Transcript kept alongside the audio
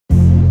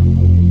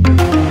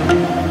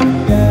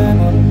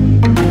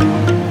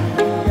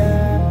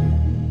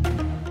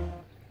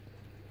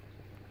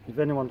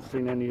anyone's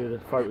seen any of the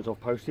photos I've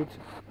posted,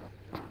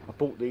 I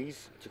bought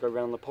these to go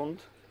around the pond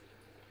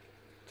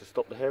to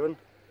stop the heron,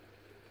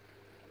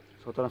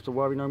 so I don't have to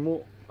worry no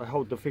more. They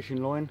hold the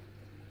fishing line.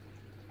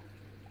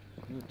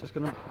 I'm just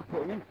going to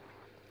put them in.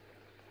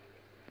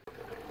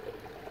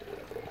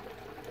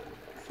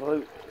 So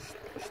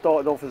it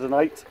started off as an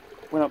 8,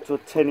 went up to a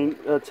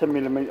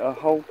 10mm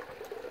hole.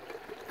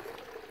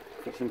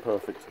 Fits in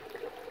perfect.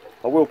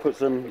 I will put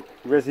some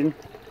resin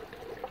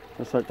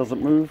so it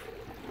doesn't move.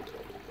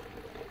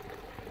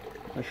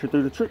 That should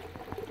do the trick.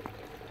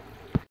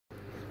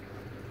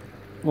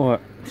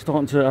 Right,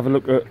 starting to have a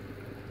look at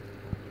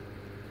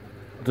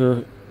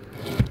the,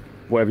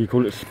 whatever you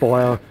call it,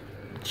 spire,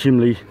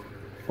 chimney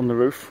on the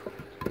roof,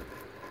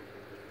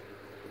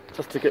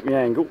 just to get my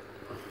angle.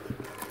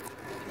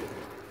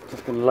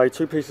 Just going to lay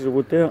 2 pieces of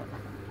wood there,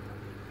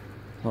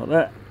 like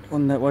that,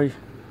 one that way.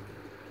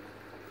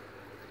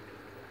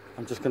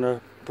 I'm just going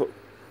to put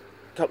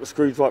a couple of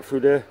screws right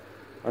through there,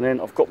 and then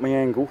I've got my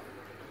angle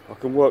I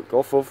can work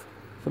off of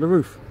for the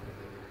roof.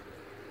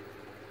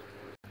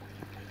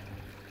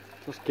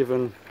 Just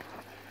given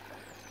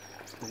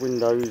the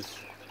windows,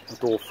 the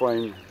door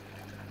frame,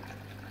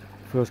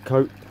 first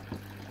coat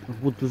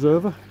of wood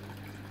preserver,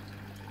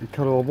 the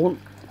colour I want.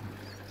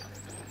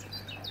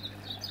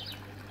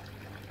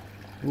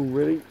 All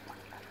ready.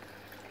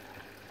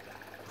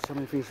 So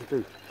many things to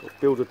do. Got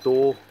to build a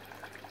door.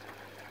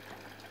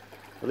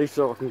 At least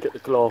so I can get the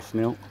glass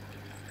now.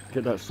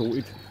 Get that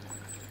sorted.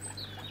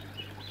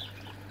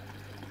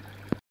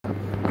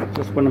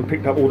 Just went and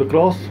picked up all the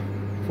glass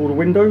for the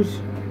windows.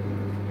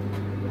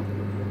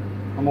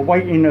 I'm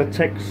awaiting a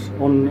text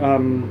on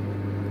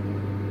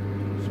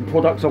some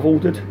products I've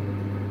ordered.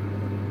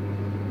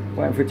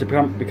 Waiting for it to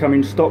become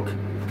in stock.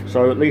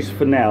 So at least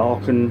for now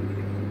I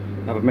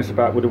can have a mess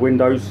about with the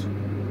windows.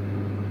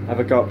 Have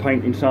a go at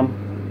painting some.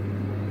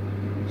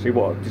 See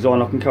what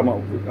design I can come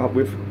up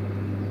with.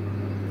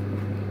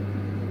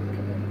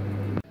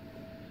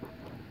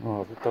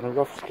 Oh, I've done a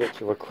rough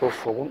sketch of a cross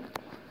I want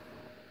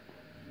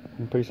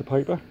on a piece of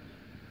paper.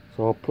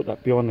 So I'll put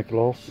that behind the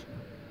glass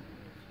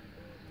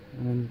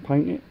and then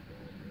paint it.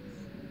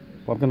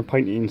 But I'm going to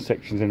paint it in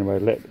sections anyway.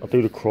 I'll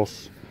do the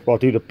cross, well, I'll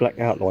do the black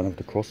outline of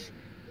the cross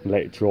and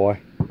let it dry,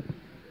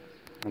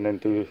 and then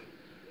do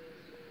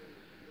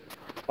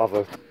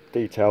other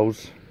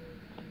details.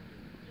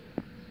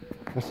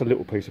 That's a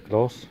little piece of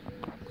glass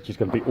which is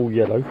going to be all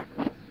yellow,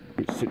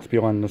 which sits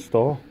behind the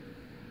star,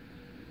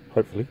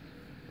 hopefully.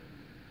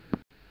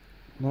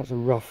 And that's a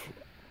rough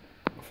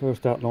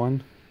first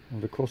outline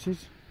of the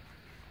crosses.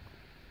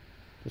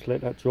 Just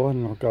let that dry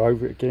and I'll go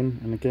over it again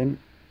and again,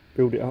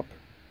 build it up.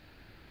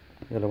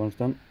 The other one's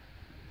done.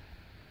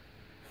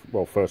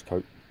 Well, first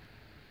coat.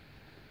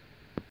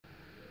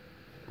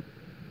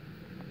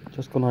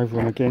 Just gone over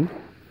them again.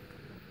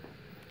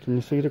 Can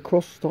you see the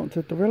cross starting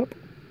to develop?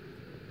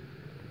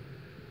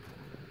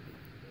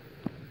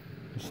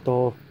 The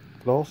star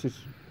glass is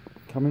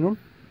coming on.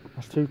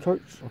 That's 2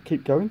 coats. I'll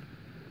keep going.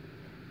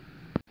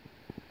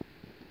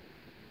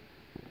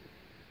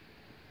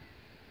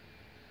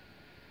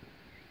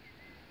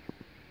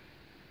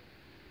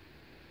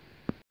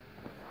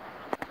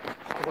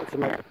 I like to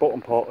make the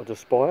bottom part of the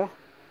spire,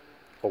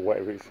 or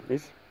whatever it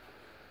is,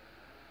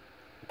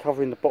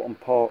 covering the bottom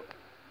part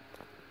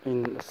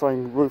in the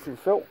same roofing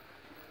felt.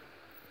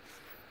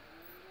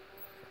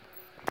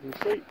 You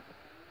can see.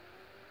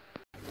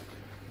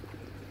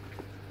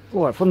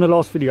 Right, from the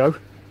last video,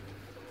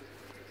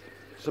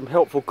 some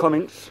helpful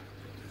comments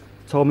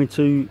told me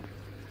to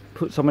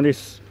put some of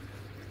this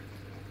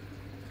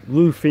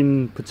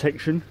roofing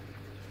protection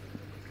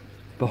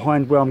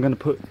behind where I'm going to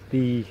put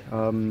the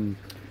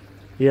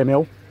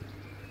EML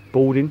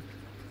boarding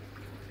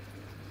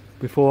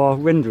before I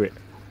render it.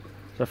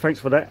 So thanks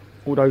for that,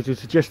 all those who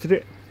suggested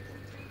it.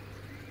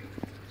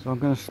 So I'm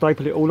going to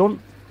staple it all on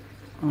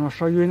and I'll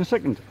show you in a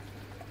second.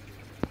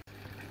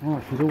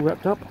 Right, she's all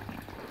wrapped up.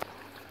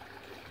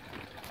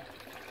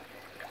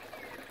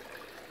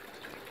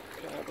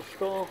 Get out the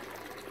star.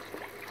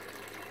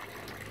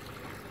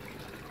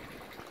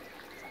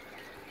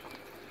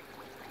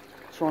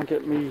 Try and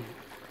get me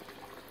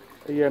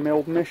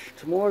EML mesh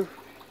tomorrow.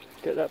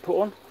 Get that put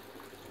on,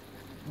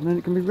 and then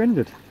it can be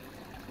rendered.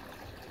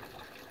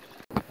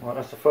 Right,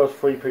 that's the first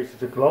 3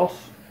 pieces of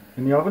glass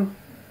in the oven.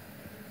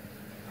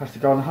 Has to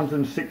go on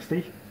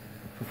 160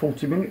 for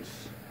 40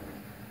 minutes.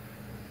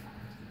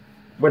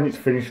 When it's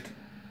finished,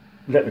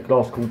 let the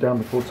glass cool down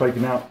before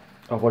taking out,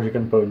 otherwise you're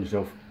going to burn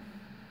yourself.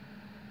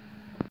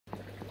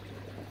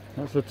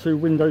 That's the 2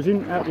 windows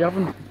out the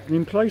oven and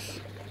in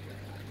place.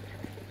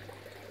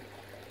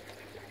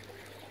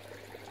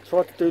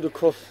 Tried to do the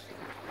cross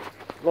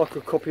like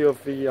a copy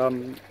of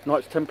the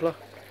Knights Templar.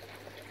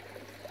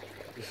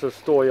 It's a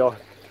story I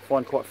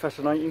find quite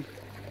fascinating.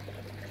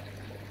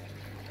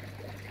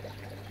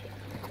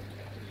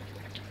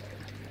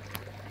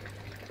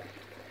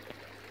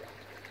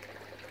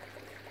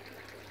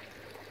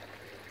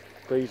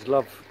 Bees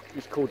love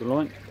this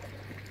cordyline.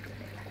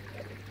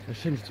 There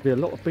seems to be a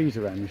lot of bees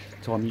around this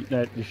time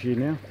this year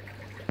now.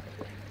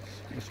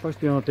 It's supposed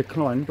to be on a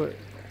decline, but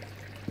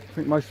I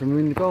think most of them are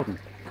in the garden.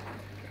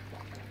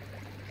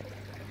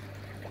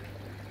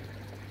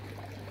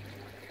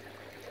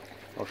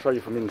 I'll show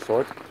you from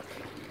inside.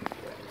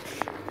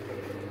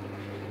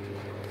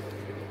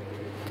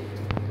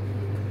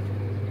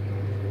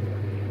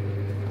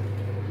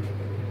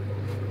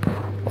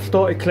 I've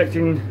started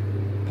collecting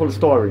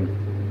polystyrene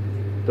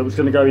that was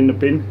going to go in the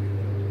bin.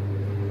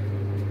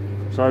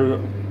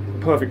 So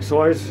perfect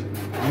size,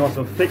 nice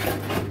and thick.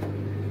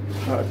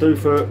 That'll do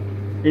for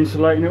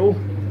insulating it all.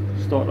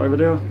 Start over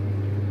there.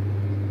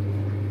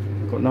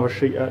 Got another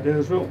sheet out there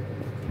as well.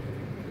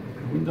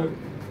 Window.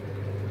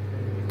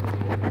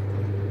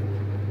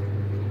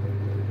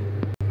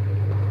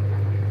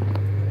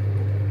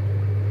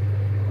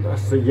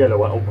 That's the yellow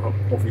one.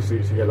 Obviously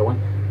it's a yellow one.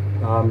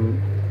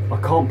 I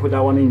can't put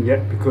that one in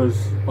yet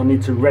because I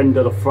need to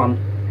render the front,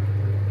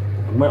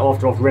 and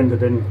after I've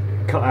rendered, then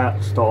cut out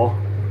the star,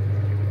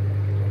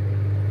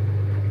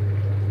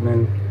 and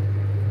then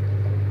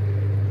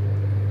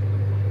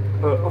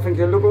I think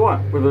it'll look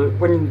alright with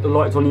when the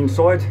light's on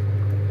inside.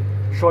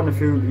 Shine a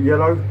few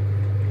yellow.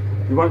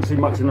 You won't see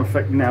much of an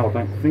effect now, I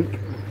don't think.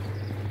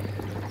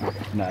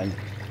 No,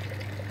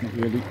 not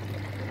really.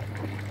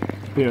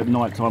 It's a bit at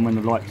night time when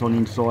the light's on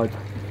inside.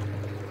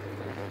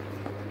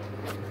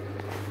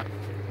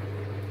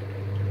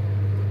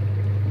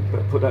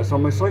 Better put that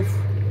somewhere safe.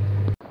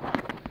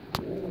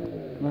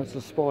 And that's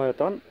the spire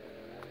done.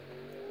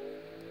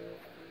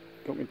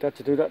 Got my dad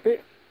to do that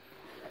bit.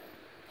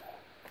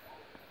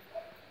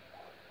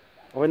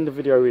 I'll end the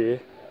video here.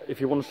 If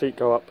you want to see it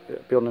go up,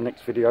 it'll be on the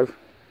next video.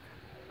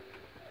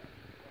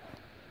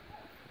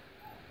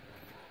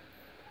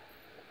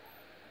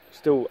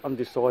 Still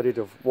undecided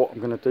of what I'm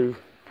going to do,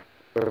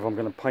 whether I'm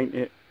going to paint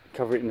it,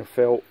 cover it in the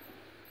felt.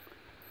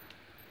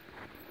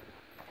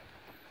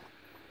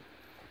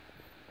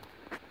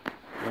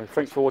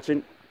 Thanks for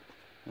watching.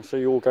 I'll see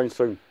you all again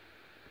soon.